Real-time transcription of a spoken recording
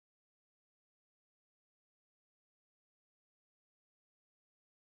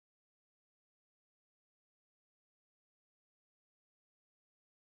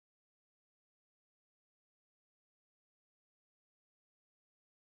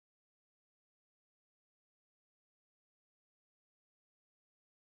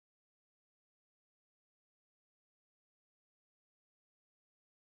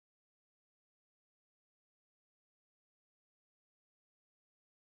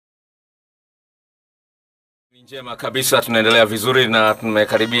Njema kabisa, tunaendelea vizuri na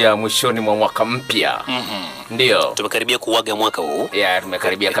tumekaribia mwishoni mwa mwaka mpya. Ndio. Tumekaribia kuaga mwaka huu.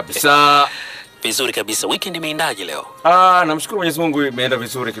 Tumekaribia kabisa. Vizuri kabisa. Weekend imeendaje leo? Namshukuru Mwenyezi Mungu imeenda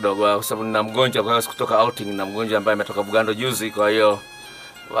vizuri kidogo kwa sababu nina mgonjwa kwa hiyo kutoka outing na mgonjwa ambaye ametoka Bugando juzi, kwa hiyo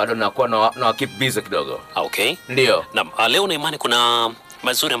bado nakuwa na keep busy kidogo. Okay. Ndio. Na leo na imani kuna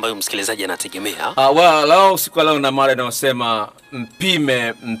mazuri ambayo msikilizaji anategemea. Leo siku leo na mada inayosema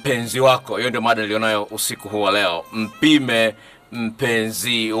mpime mpenzi wako. Hiyo ndio mada nilionayo usiku huu wa leo. Mpime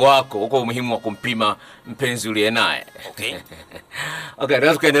mpenzi wako. Huko umuhimu wa kumpima mpenzi uliye naye. Okay. Okay,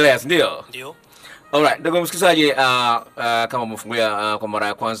 tunaweza kuendelea, ndio? Ndio. Alright, ndugu msikilizaji, kama mmefungulia kwa mara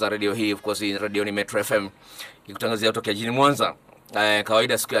ya kwanza radio hii, of course radio ni Metro FM ikutangazia kutoka jijini Mwanza.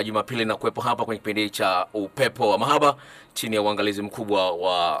 Kawaida siku ya Jumapili na kuwepo hapa kwenye kipindi cha Upepo wa Mahaba chini ya uangalizi mkubwa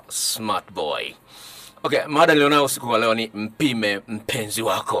wa Smart Boy. Okay, mada nilionayo usiku wa leo ni mpime mpenzi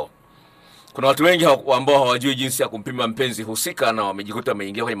wako. Kuna watu wengi ambao hawajui jinsi ya kumpima mpenzi husika na wamejikuta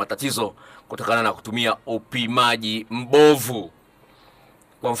wameingia kwenye matatizo kutokana na kutumia upimaji mbovu.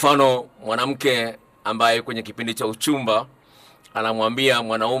 Kwa mfano, mwanamke ambaye kwenye kipindi cha uchumba anamwambia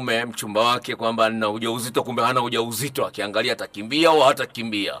mwanaume mchumba wake kwamba nina ujauzito, kumbe hana ujauzito, akiangalia atakimbia au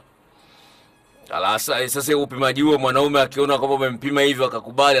hatakimbia. Sasa upimaji huo mwanaume akiona kwamba umempima hivyo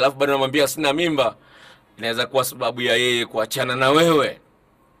akakubali, alafu bado anamwambia sina mimba, inaweza kuwa sababu ya yeye kuachana na wewe.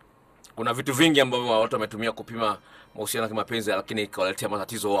 Kuna vitu vingi ambavyo watu wametumia kupima mahusiano ya kimapenzi lakini ikawaletea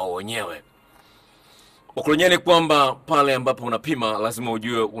matatizo wao wenyewe. Ukweli ni kwamba pale ambapo unapima lazima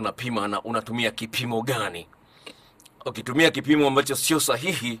ujue unapima na unatumia kipimo gani. Ukitumia kipimo ambacho sio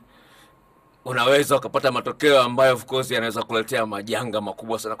sahihi, unaweza ukapata matokeo ambayo of course yanaweza kuletea majanga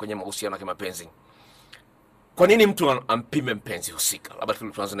makubwa sana kwenye mahusiano ya kimapenzi. Kwa nini mtu ampime mpenzi husika? Labda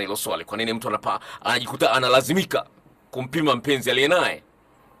tuanze na hilo swali. Kwa nini mtu anajikuta analazimika kumpima mpenzi aliye naye?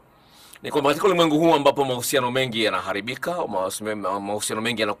 Ni kwamba katika ulimwengu huu ambapo mahusiano mengi yanaharibika, mahusiano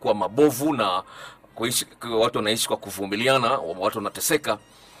mengi yanakuwa mabovu na watu wanaishi kwa kuvumiliana, watu wanateseka,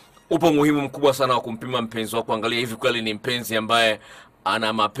 upo muhimu mkubwa sana wa kumpima mpenzi wako, kuangalia hivi kweli ni mpenzi ambaye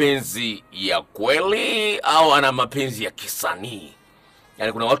ana mapenzi ya kweli au ana mapenzi ya kisanii.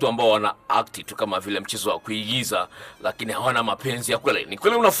 Yaani kuna watu ambao wana act tu kama vile mchezo wa kuigiza lakini hawana mapenzi ya kweli. Ni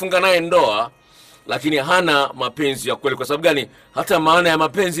kweli unafunga naye ndoa lakini hana mapenzi ya kweli. Kwa sababu gani? Hata maana ya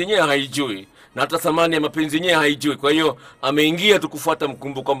mapenzi yenyewe haijui na hata thamani ya mapenzi yenyewe haijui. Kwa hiyo ameingia tu kufuata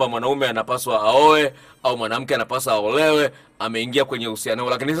mkumbo kwamba mwanaume anapaswa aoe au mwanamke anapaswa aolewe, ameingia kwenye uhusiano,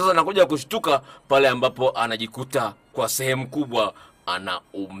 lakini sasa anakuja kushtuka pale ambapo anajikuta kwa sehemu kubwa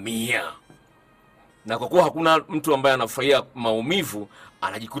anaumia. Na kwa kuwa hakuna mtu ambaye anafurahia maumivu,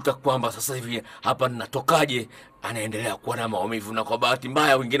 anajikuta kwamba sasa hivi hapa ninatokaje, anaendelea kuwa na maumivu. Na kwa bahati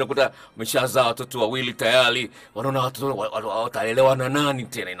mbaya wengine kuta wameshazaa watoto wawili tayari, wanaona watoto watalelewa na nani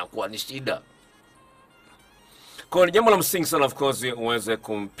tena, inakuwa ni shida. Kwa ni jambo la msingi sana of course uweze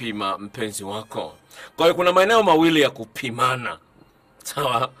kumpima mpenzi wako. Kwa hiyo kuna maeneo mawili ya kupimana.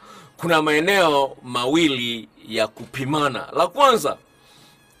 Sawa? Kuna maeneo mawili ya kupimana. La kwanza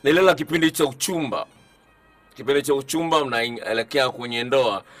ni lile la kipindi cha uchumba. Kipindi cha uchumba mnaelekea kwenye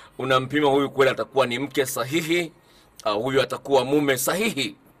ndoa, unampima huyu kweli atakuwa ni mke sahihi au huyu atakuwa mume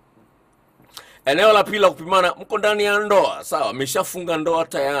sahihi. Eneo la pili la kupimana, mko ndani ya ndoa, sawa, mmeshafunga ndoa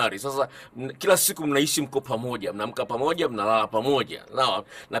tayari. Sasa kila siku mnaishi mko pamoja, mnaamka pamoja, mnalala pamoja. Sawa?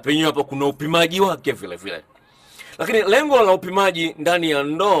 Na penyewe hapo kuna upimaji wake vile vile. Lakini lengo la upimaji ndani ya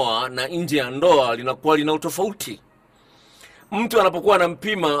ndoa na nje ya ndoa linakuwa lina utofauti. Mtu anapokuwa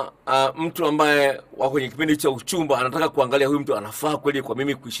anampima mtu ambaye wako kwenye kipindi cha uchumba, anataka kuangalia huyu mtu anafaa kweli kwa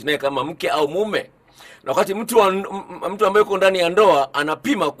mimi kuishi naye kama mke au mume. Na wakati mtu ambaye yuko ndani ya ndoa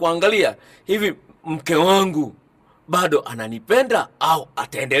anapima kuangalia hivi mke wangu bado ananipenda au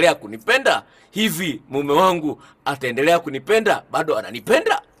ataendelea kunipenda? Hivi mume wangu ataendelea kunipenda, bado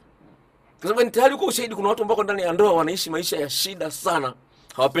ananipenda? Kwa sababu ni tayari uko ushahidi kuna watu ambao ndani ya ndoa wanaishi maisha ya shida sana.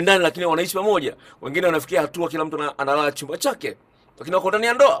 Hawapendani lakini wanaishi pamoja. Wengine wanafikia hatua kila mtu analala chumba chake lakini wako ndani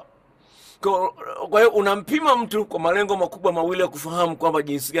ya ndoa. Kwa hiyo unampima mtu kwa malengo makubwa mawili ya kufahamu kwamba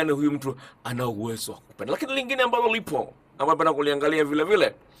jinsi gani huyu mtu ana uwezo wa kupenda. Lakini lingine ambalo lipo ambalo napenda kuliangalia vile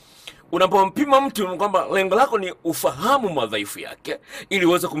vile, unapompima mtu kwamba lengo lako ni ufahamu madhaifu yake ili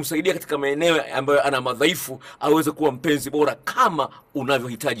uweze kumsaidia katika maeneo ambayo ana madhaifu aweze kuwa mpenzi bora kama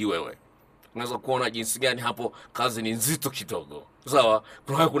unavyohitaji wewe. Unaweza kuona jinsi gani hapo kazi ni nzito kidogo. Sawa?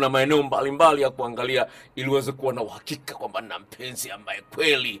 Kuna maeneo mbalimbali ya kuangalia ili uweze kuwa na uhakika kwamba nina mpenzi ambaye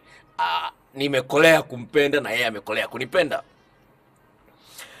kweli nimekolea kumpenda na yeye amekolea kunipenda.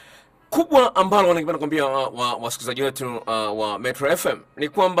 Kubwa ambalo wanapenda kuambia wasikilizaji wetu wa Metro FM ni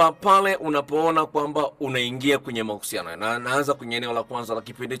kwamba pale unapoona kwamba unaingia kwenye mahusiano na naanza kwenye eneo la kwanza la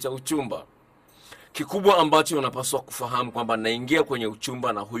kipindi cha uchumba, Kikubwa ambacho unapaswa kufahamu kwamba naingia kwenye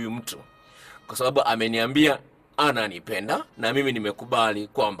uchumba na huyu mtu kwa sababu ameniambia ananipenda na mimi nimekubali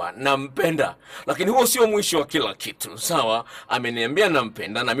kwamba nampenda. Lakini huo sio mwisho wa kila kitu. Sawa, ameniambia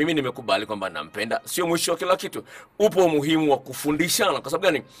nampenda na mimi nimekubali kwamba nampenda, sio mwisho wa kila kitu. Upo umuhimu wa kufundishana. Kwa sababu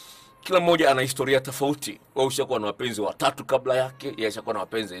gani? Kila mmoja ana historia tofauti. Wewe ushakuwa na wapenzi 3 kabla yake, yeye ashakuwa na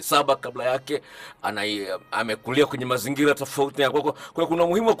wapenzi 7 kabla yake, amekulia kwenye mazingira tofauti. Kwa hiyo kuna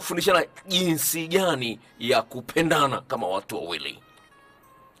umuhimu wa kufundishana jinsi gani ya kupendana kama watu wawili.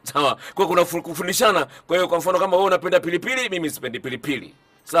 Sawa, kwa kuna kufundishana. Kwa hiyo kwa mfano kama wewe unapenda pilipili, mimi sipendi pilipili.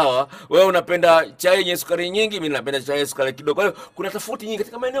 Sawa, wewe unapenda chai yenye sukari nyingi, mimi napenda chai yenye sukari kidogo. Kwa hiyo kuna tofauti nyingi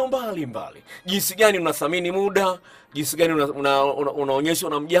katika maeneo mbalimbali. Jinsi gani unathamini muda, jinsi gani unaonyesha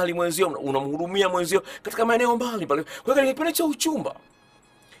unamjali mwenzio, unamhudumia mwenzio katika maeneo mbalimbali. Kwa hiyo kipindi cha uchumba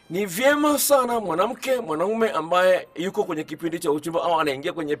ni vyema sana mwanaume ambaye yuko kwenye kipindi cha uchumba au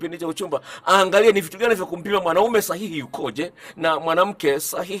anaingia kwenye kipindi cha uchumba aangalie ni vitu gani vya kumpima mwanaume sahihi yukoje na mwanamke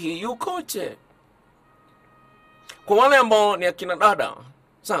sahihi yukoje. Kwa wale ambao ni akina dada,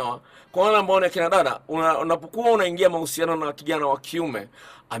 sawa, kwa wale ambao ni akina dada, unapokuwa unaingia mahusiano na kijana wa kiume,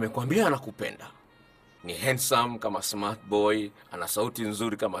 amekwambia anakupenda, ni handsome kama smart boy, ana sauti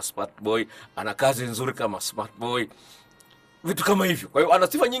nzuri kama smart boy, ana kazi nzuri kama smart boy, vitu kama hivyo. Kwa hiyo ana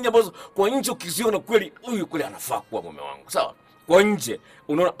sifa nyingi ambazo kwa nje ukiziona kweli huyu kweli anafaa kuwa mume wangu. Sawa, kwa nje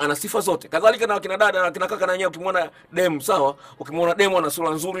unaona ana sifa zote. Kadhalika na kina dada na kina kaka, na yeye ukimwona demu, sawa, ukimwona demu ana sura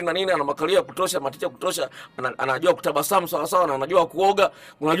nzuri na nini, ana makali ya kutosha, matiti ya kutosha, anajua kutabasamu sawa sawa, na anajua kuoga,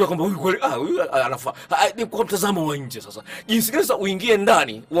 unajua kwamba huyu kweli huyu anafaa. Ni kwa mtazamo wa nje. Sasa jinsi gani sasa uingie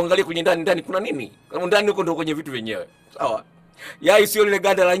ndani, uangalie kwenye ndani kuna nini? Kama ndani huko ndio kwenye vitu vyenyewe. Sawa, yai sio lile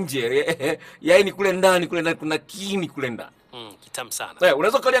ganda la nje. Yai ni kule ndani kuna kiini kule ndani. Kitamu sana.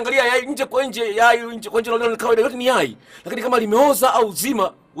 Unaweza kuangalia yai nje kwa nje, yai nje kwa nje unaona kawaida yote ni yai. Lakini kama limeoza au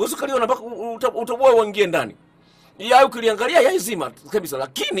zima, uweze kuliona mpaka utaboa uingie ndani. Yai ukiliangalia yai zima kabisa,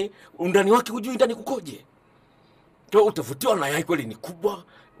 lakini undani wake hujui ndani kukoje. Kwa utavutiwa na yai kweli ni kubwa,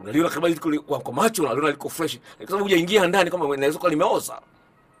 unaliona kama liko kwa macho, unaliona liko fresh. Kwa sababu hujaingia ndani kama inaweza kuwa limeoza,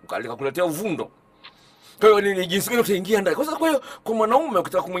 ukalikuletea uvundo. Kwa hiyo ni jinsi gani utaingia ndani. Kwa hiyo kwa mwanaume,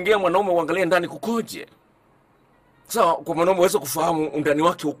 ukitaka kumwingia mwanaume uangalie ndani kukoje. Sawa, kwa mwanaume uweze kufahamu undani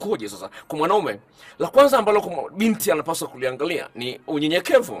wake ukoje. Sasa kwa mwanaume, la kwanza ambalo kwa binti anapaswa kuliangalia ni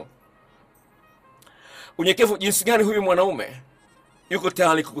unyenyekevu. Unyenyekevu, jinsi gani huyu mwanaume yuko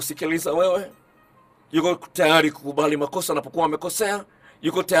tayari kukusikiliza wewe, yuko tayari kukubali makosa anapokuwa amekosea,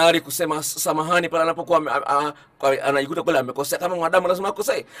 yuko tayari kusema samahani pale anapokuwa anajikuta kweli amekosea. Kama mwanadamu lazima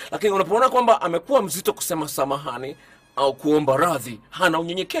akosee, lakini unapoona kwamba amekuwa mzito kusema samahani au kuomba radhi, hana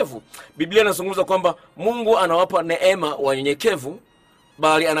unyenyekevu. Biblia inazungumza kwamba Mungu anawapa neema wanyenyekevu,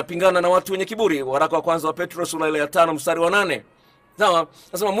 bali anapingana na watu wenye kiburi. Waraka wa kwanza wa Petro sura ile ya 5 mstari wa 8. Sawa,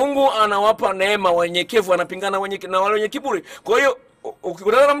 nasema Mungu anawapa neema wanyenyekevu, anapingana na wale wenye kiburi. Kwa hiyo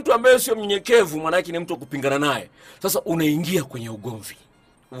ukikutana na mtu ambaye sio mnyenyekevu, maana yake ni mtu kupingana naye. Sasa unaingia kwenye ugomvi.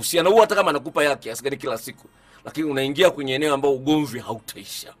 Uhusiano huo hata kama anakupa yake asigani kila siku, lakini unaingia kwenye eneo ambao ugomvi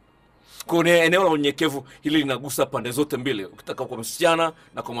hautaisha. Kwa eneo la unyenyekevu hili linagusa pande zote mbili. Ukitaka kwa msichana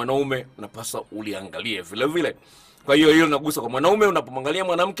na kwa mwanaume unapaswa uliangalie vile vile. Kwa hiyo linagusa kwa mwanaume, unapomwangalia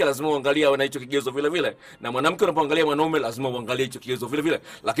mwanamke lazima uangalie awe na hicho kigezo vile vile, na mwanamke unapoangalia mwanaume lazima uangalie hicho kigezo vile vile.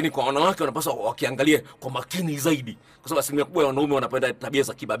 Lakini kwa wanawake wanapaswa wakiangalie kwa makini zaidi, kwa sababu asilimia kubwa ya wanaume wanapenda tabia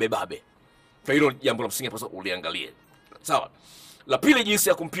za kibabe. Kwa hiyo jambo la msingi unapaswa uliangalie. Sawa. La pili, jinsi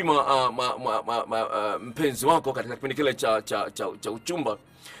ya kumpima mpenzi wako katika kipindi kile cha uchumba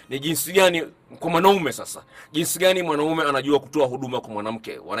ni jinsi gani kwa mwanaume. Sasa jinsi gani mwanaume anajua kutoa huduma kwa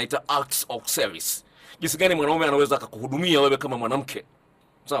mwanamke, wanaita acts of service. Jinsi gani mwanaume anaweza kukuhudumia wewe kama mwanamke.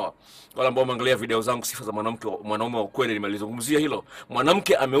 Sawa, wale ambao wameangalia video zangu sifa za mwanaume wa kweli, nimelizungumzia hilo.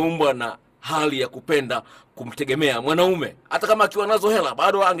 Mwanamke ameumbwa na hali ya kupenda kumtegemea mwanaume. Hata kama akiwa nazo hela,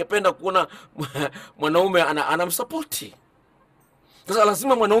 bado angependa kuona mwanaume anamsupporti. Sasa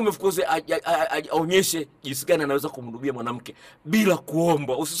lazima mwanaume of course aonyeshe jinsi gani anaweza kumhudumia mwanamke bila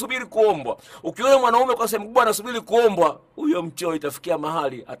kuombwa. Usisubiri kuombwa. Ukiona mwanaume kwa sehemu kubwa anasubiri kuombwa, huyo mcheo itafikia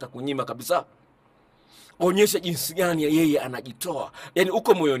mahali atakunyima kabisa. Onyesha jinsi gani yeye anajitoa. Yaani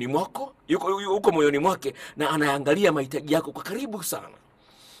uko moyoni mwako, uko moyoni mwake na anaangalia mahitaji yako kwa karibu sana.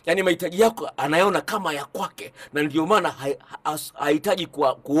 Yaani mahitaji yako anayaona kama ya kwake, na ndio maana hahitaji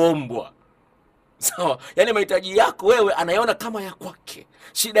kuombwa. Sawa, yaani mahitaji yako wewe anaiona kama ya kwake.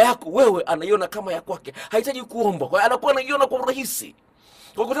 Shida yako wewe anaiona kama ya kwake. Hahitaji kuomba. Kwa hiyo anakuwa anaiona kwa urahisi.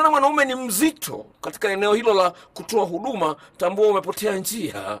 Kwa kutana mwanaume ni mzito katika eneo hilo la kutoa huduma, tambua umepotea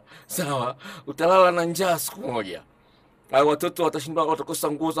njia. Sawa, utalala na njaa siku moja. Au watoto watashindwa,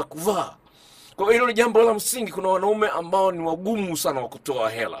 watakosa nguo za kuvaa. Kwa hiyo hilo ni jambo la msingi. Kuna wanaume ambao ni wagumu sana wa kutoa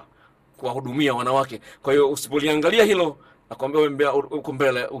hela. kuwahudumia wanawake. Kwa hiyo usipoliangalia hilo, nakwambia uko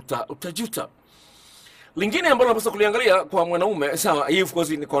mbele utajuta. Lingine ambalo unapaswa kuliangalia kwa mwanaume, sawa, hii of course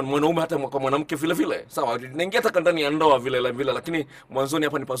ni kwa mwanaume hata kwa mwanamke vile vile. Sawa, naingia hata ndani ya ndoa vile vile, lakini mwanzoni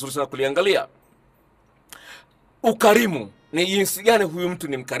hapa ni pazuri sana kuliangalia. Ukarimu. Ni jinsi gani huyu mtu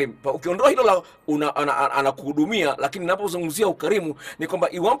ni mkarimu. Ukiondoa hilo la anakuhudumia, lakini ninapozungumzia ukarimu ni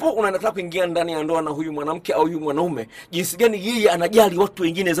kwamba iwapo unataka kuingia ndani ya ndoa na huyu mwanamke au huyu mwanaume, jinsi gani yeye anajali watu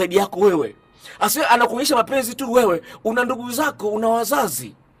wengine zaidi yako wewe. Asiwe anakuonyesha mapenzi tu wewe, una ndugu zako, una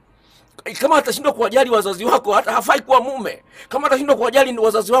wazazi. Kama atashindwa kuwajali wazazi wako, hata hafai kuwa mume. Kama atashindwa kuwajali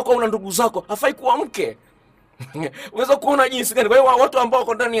wazazi wako au na ndugu zako, hafai kuwa mke. Unaweza kuona jinsi gani. Kwa hiyo watu ambao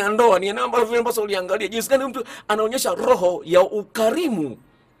wako ndani ya ndoa ni eneo ambalo vile ambalo uliangalia jinsi gani mtu anaonyesha roho ya ukarimu.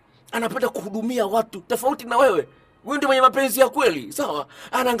 Anapenda kuhudumia watu tofauti na wewe. Wewe ndio mwenye mapenzi ya kweli, sawa?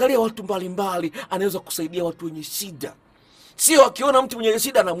 Anaangalia watu mbalimbali, anaweza kusaidia watu wenye shida. Sio akiona mtu mwenye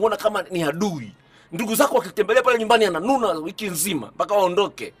shida anamuona kama ni adui. Ndugu zako wakitembelea pale nyumbani ananuna wiki nzima mpaka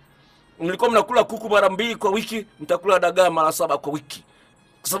waondoke. Mlikuwa mnakula kuku mara 2 kwa wiki, mtakula dagaa mara 7 kwa wiki.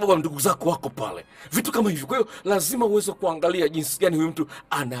 Kwa sababu ndugu zako wako pale. Vitu kama hivyo. Kwa hiyo lazima uweze kuangalia jinsi gani huyu mtu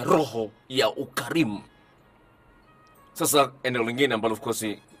ana roho ya ukarimu. Sasa eneo lingine ambalo of course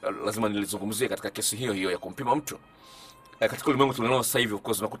lazima nilizungumzie katika kesi hiyo ya kumpima mtu. Katika ulimwengu tunao sasa hivi of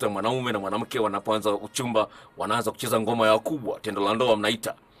course unakuta mwanaume na mwanamke wanapoanza uchumba wanaanza kucheza ngoma ya wakubwa. Tendo la ndoa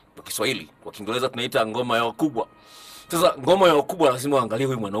mnaita kwa Kiswahili, kwa Kiingereza tunaita ngoma ya wakubwa. Sasa ngoma ya wakubwa lazima uangalie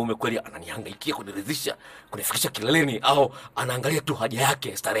huyu mwanaume kweli ananihangaikia kuniridhisha, kunifikisha kileleni, au anaangalia tu haja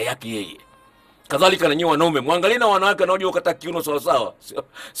yake, starehe yake yeye. Kadhalika na nyinyi wanaume, muangalie na wanawake wanaojua kukata kiuno sawa sawa.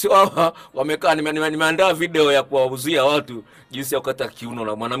 Sio hawa wamekaa nimeandaa video ya kuwauzia watu jinsi ya kukata kiuno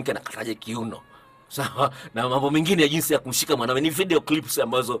na mwanamke anakataje kiuno. Sawa, na mambo mengine ya jinsi ya kumshika mwanamume. Ni video clips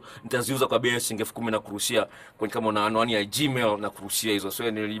ambazo nitaziuza kwa bei ya shilingi 10,000 na kurushia kwenye, kama una anwani ya Gmail na kurushia hizo.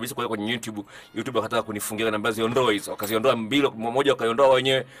 So nilijibisa kwenye YouTube akataka kunifungia, naambia ziondoe hizo. Wakaziondoa mbili, mmoja wakaiondoa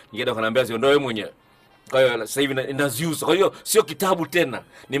wenyewe, nyingine wakaniambia ziondoe mwenyewe. Kwa hiyo sasa hivi ninaziuza. Kwa hiyo sio kitabu tena,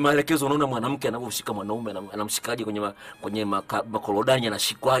 ni maelekezo. Unaona mwanamke anaposhika mwanaume, anamshikaje kwenye makorodani,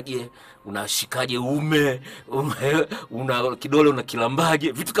 anashikwaje, unashikaje una kidole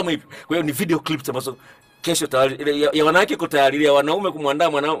unakilambaje, vitu kama hivyo. Kwa hiyo ni video clips ambazo kesho tayari ya wanawake iko tayari, ya wanaume kumwandaa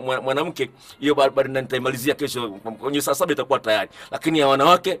mwanamke hiyo bado nitaimalizia kesho kwenye saa 7 itakuwa tayari, lakini ya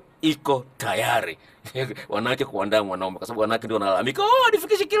wanawake iko tayari. Wanawake kuandaa mwanaume kwa sababu wanawake ndio wanalalamika,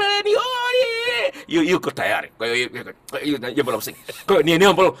 nifikishe kileleni, hiyo iko tayari. Kwa hiyo jambo la msingi. Kwa hiyo ni eneo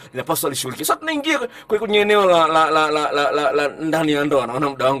ambalo linapaswa lishughulikie. Sasa tunaingia kwenye eneo la ndani ya ndoa. Naona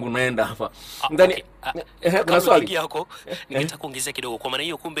muda wangu unaenda hapa. Ndani kuna swali yako ningetaka kuongezea kidogo. Kwa maana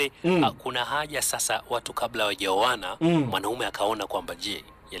hiyo kumbe kuna haja sasa watu kabla hawajaoana mwanaume akaona kwamba je,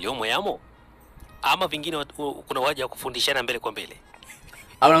 yaliomo yamo, ama vingine kuna haja ya kufundishana mbele kwa mbele.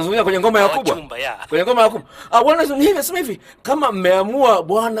 Anazungumzia kwenye ngoma ya wakubwa. Kwenye ngoma ya wakubwa. Bwana sema hivi, kama mmeamua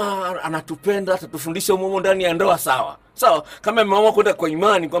Bwana anatupenda atatufundisha humo ndani ya ndoa, sawa. Sawa, kama mmeamua kwenda kwa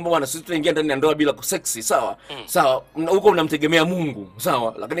imani kwamba Bwana sisi tutaingia ndani ya ndoa bila kuseksi, sawa. Sawa, huko mnamtegemea Mungu,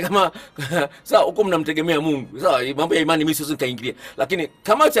 sawa. Lakini kama sawa, huko mnamtegemea Mungu, sawa, mambo ya imani mimi siwezi nikaingilia. Lakini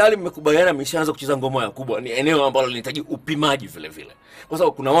kama tayari mmekubaliana mshaanza kucheza ngoma ya wakubwa, ni eneo ambalo linahitaji upimaji vile vile. Kwa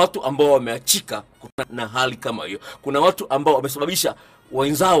sababu kuna watu ambao wameachika na hali kama hiyo. Kuna watu ambao wamesababisha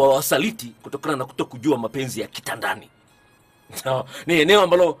wenzao wasaliti kutokana na kutokujua mapenzi ya kitandani. No, ni eneo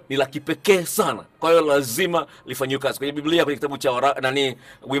ambalo ni la kipekee sana. Kwa hiyo lazima lifanywe kazi. Kwenye Biblia, kwenye kitabu cha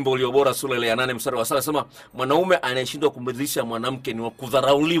wimbo ulio bora sura ile ya 8 mstari wa 7 nasema mwanaume anayeshindwa kumridhisha mwanamke ni wa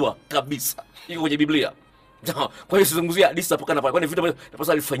kudharauliwa kabisa. Iko kwenye Biblia. No, kwa hiyo sizungumzia hadithi hapo kana pale. Kwani vitu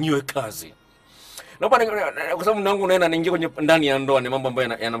vinapaswa lifanywe kazi. Na kwa sababu nangu naenda niingie kwenye ndani ya ndoa, ni mambo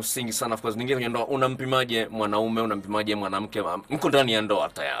ambayo yana msingi sana. Of course niingie kwenye ndoa, unampimaje mwanaume, unampimaje mwanamke? Mko ndani ya ndoa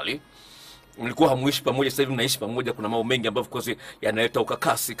tayari, mlikuwa hamuishi pamoja, sasa hivi mnaishi pamoja. Kuna mambo mengi ambayo of course yanaleta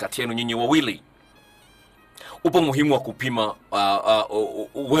ukakasi kati yenu nyinyi wawili. Upo muhimu wa kupima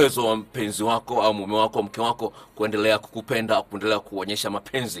uwezo wa mpenzi wako au mume wako, mke wako kuendelea kukupenda, kuendelea kuonyesha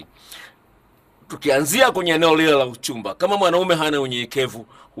mapenzi. Tukianzia kwenye eneo lile la uchumba, kama mwanaume hana unyenyekevu,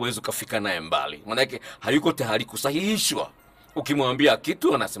 huwezi kufika naye mbali. Maana yake hayuko tayari kusahihishwa. Ukimwambia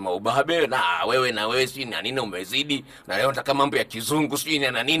kitu anasema ubabe, na wewe si na nini umezidi, na leo nataka mambo ya kizungu si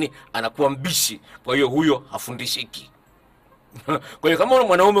na nini, anakuwa mbishi. Kwa hiyo huyo hafundishiki. Kwa hiyo kama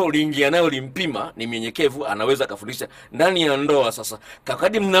mwanaume uliingia naye, ulimpima, ni mnyenyekevu, anaweza kufundisha ndani ya ndoa. Sasa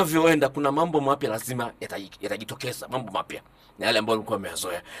kadri mnavyoenda, kuna mambo mapya lazima yatajitokeza, mambo mapya na yale ambayo mlikuwa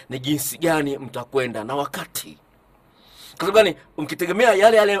mmeyazoea. Ni jinsi gani mtakwenda na wakati. Kwa sababu gani? Mkitegemea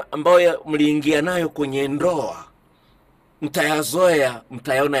yale ambayo mliingia nayo kwenye ndoa, mtayazoea,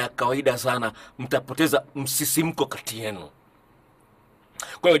 mtayaona ya kawaida sana, mtapoteza msisimko kati yenu.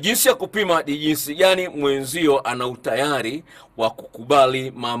 Kwa hiyo jinsi ya kupima ni jinsi gani mwenzio ana utayari wa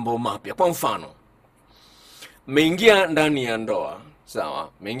kukubali mambo mapya. Kwa mfano, mmeingia ndani ya ndoa, sawa?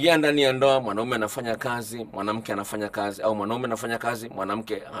 Mmeingia ndani ya ndoa, mwanaume anafanya kazi, mwanamke anafanya kazi, au mwanaume anafanya kazi,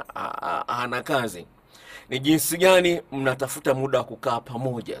 mwanamke hana kazi. Ni jinsi gani mnatafuta muda wa kukaa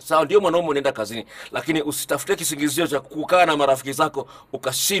pamoja. Sawa, ndio mwanaume unaenda kazini, lakini usitafute kisingizio cha kukaa na marafiki zako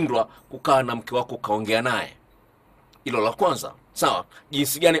ukashindwa kukaa na mke wako ukaongea naye. Hilo la kwanza. Sawa,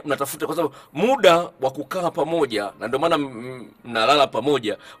 jinsi gani mnatafuta, kwa sababu muda wa kukaa pamoja, na ndio maana mnalala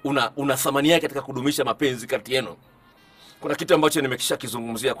pamoja, una thamani yake katika kudumisha mapenzi kati yenu. Kuna kitu ambacho nimekisha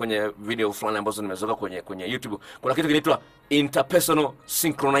kizungumzia kwenye video fulani ambazo nimezoka kwenye YouTube. Kuna kitu kinaitwa interpersonal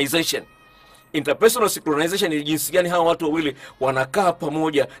synchronization. Interpersonal synchronization ni jinsi gani hawa watu wawili wanakaa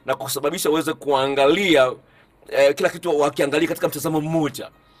pamoja na kusababisha uweze kuangalia kila kitu wakiangalia katika mtazamo mmoja.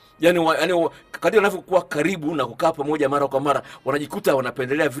 Yani kadri wanavyokuwa karibu na kukaa pamoja mara kwa mara, wanajikuta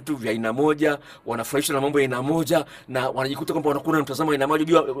wanapendelea vitu vya aina moja, wanafurahishwa na mambo ya aina moja, na wanajikuta kwamba wanakuwa na mtazamo aina moja,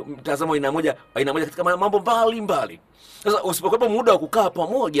 jua mtazamo aina moja katika mambo mbalimbali. Sasa usipokuwa muda wa kukaa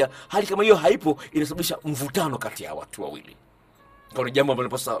pamoja, hali kama hiyo haipo, inasababisha mvutano kati ya watu wawili. Kwa ni jambo ambalo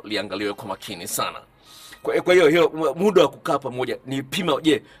linapaswa liangaliwe kwa makini sana. Kwa hiyo muda wa kukaa pamoja ni pima,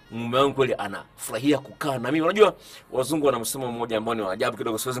 je, mume wangu kweli anafurahia kukaa na mimi? Unajua wazungu wana msemo mmoja ambao ni wa ajabu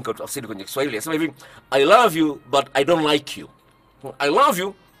kidogo, siwezi nikatafsiri kwenye Kiswahili. Anasema hivi, I love you but I don't like you. I love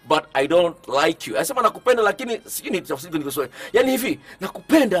you but I don't like you. Anasema nakupenda lakini sijui nitafsiri kwenye Kiswahili. Yaani hivi,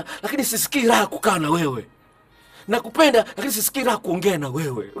 nakupenda lakini sisikii raha kukaa na wewe. Nakupenda lakini sisikii raha kuongea na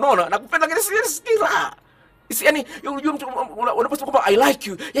wewe. Unaona? Nakupenda lakini sisikii raha. Yani unajua mtu unaposema kwamba I like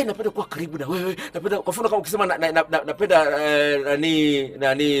you, yani napenda kuwa karibu na wewe, napenda, kwa mfano kama ukisema napenda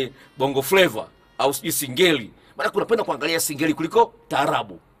nani bongo flavor au sijui singeli, maana unapenda kuangalia singeli kuliko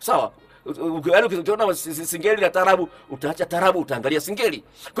taarabu. Sawa? Yaani ukiona singeli na taarabu, utaacha taarabu utaangalia singeli.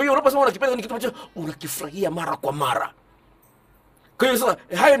 Kwa hiyo unaposema unakipenda ni kitu ambacho unakifurahia mara kwa mara. Kwa hiyo sasa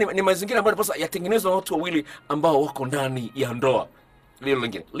hayo ni mazingira ambayo yanapaswa yatengenezwe na watu wawili ambao wako ndani ya ndoa.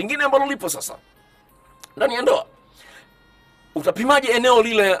 Lingine ambalo lipo sasa ndani ya ndoa, utapimaje eneo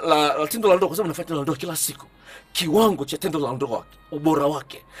lile la tendo la ndoa? Kwa sababu unafanya tendo la ndoa kila siku. Kiwango cha tendo la ndoa, ubora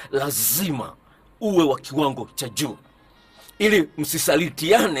wake lazima uwe wa kiwango cha juu. Ili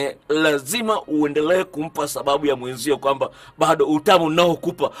msisalitiane, lazima uendelee kumpa sababu ya mwenzio kwamba bado utamu nao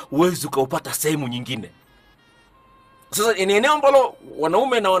kupa uwezi ukaupata sehemu nyingine. Sasa ni eneo ambalo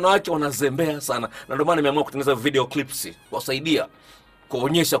wanaume na wanawake wanazembea sana, na ndio maana nimeamua kutengeneza video clips kuwasaidia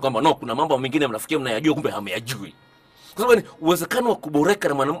kuonyesha kwamba kuna mambo mengine mnafikia mnayajua kumbe hamyajui. Kwa sababu uwezekano wa kuboreka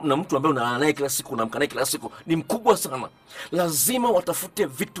na mtu ambaye unalala naye kila siku na mkanaye kila siku ni mkubwa sana. Lazima watafute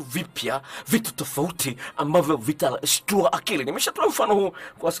vitu vipya, vitu tofauti ambavyo vitashtua akili. Nimeshatoa mfano huu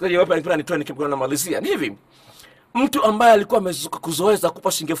kwa sikilizaji wapi, nilipenda nitoe nikimkana na malizia. Ni hivi, mtu ambaye alikuwa amezoea kuzoeza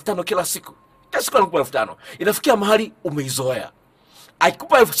kupa shilingi 5,000 kila siku. Kila siku anakupa 5,000. Inafikia mahali umeizoea.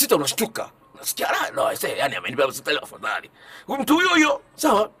 Akikupa 6,000 unashtuka. Nasikia yani amenipa 6,000 afadhali. Mtu huyo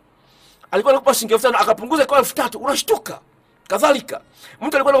sawa, alikuwa anakupa shilingi 5,000 akapunguza kwa 3,000, unashtuka. Kadhalika,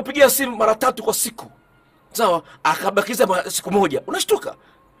 mtu alikuwa anakupigia simu mara 3 kwa siku, sawa, akabakiza siku moja, unashtuka.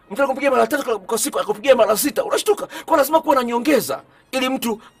 Mtu anakupigia mara 3 kwa siku akakupigia mara 6, unashtuka. Kwa lazima kuwa na nyongeza ili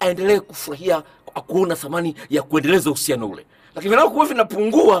mtu aendelee kufurahia, kuona thamani ya kuendeleza uhusiano ule. Lakini na kuwa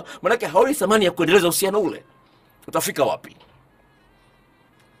vinapungua, maana yake haoni thamani ya kuendeleza uhusiano ule. Utafika wapi?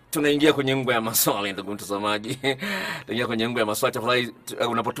 Tunaingia kwenye ngwe ya maswali, ndugu mtazamaji. Tunaingia kwenye ngwe ya maswali. Tafadhali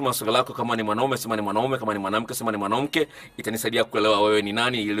unapotuma swali lako, kama ni mwanaume sema ni mwanaume, kama ni mwanamke sema ni mwanamke. Itanisaidia kuelewa wewe ni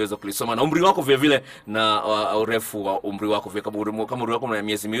nani ili uweze kulisoma, na umri wako vile vile, na urefu wa umri wako vile. Kama umri wako una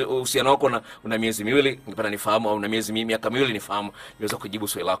miezi miwili, uhusiano wako una miezi miwili, ningependa nifahamu, au una miaka miwili, nifahamu niweze kujibu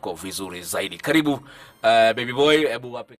swali lako vizuri zaidi. Karibu baby boy, hebu wape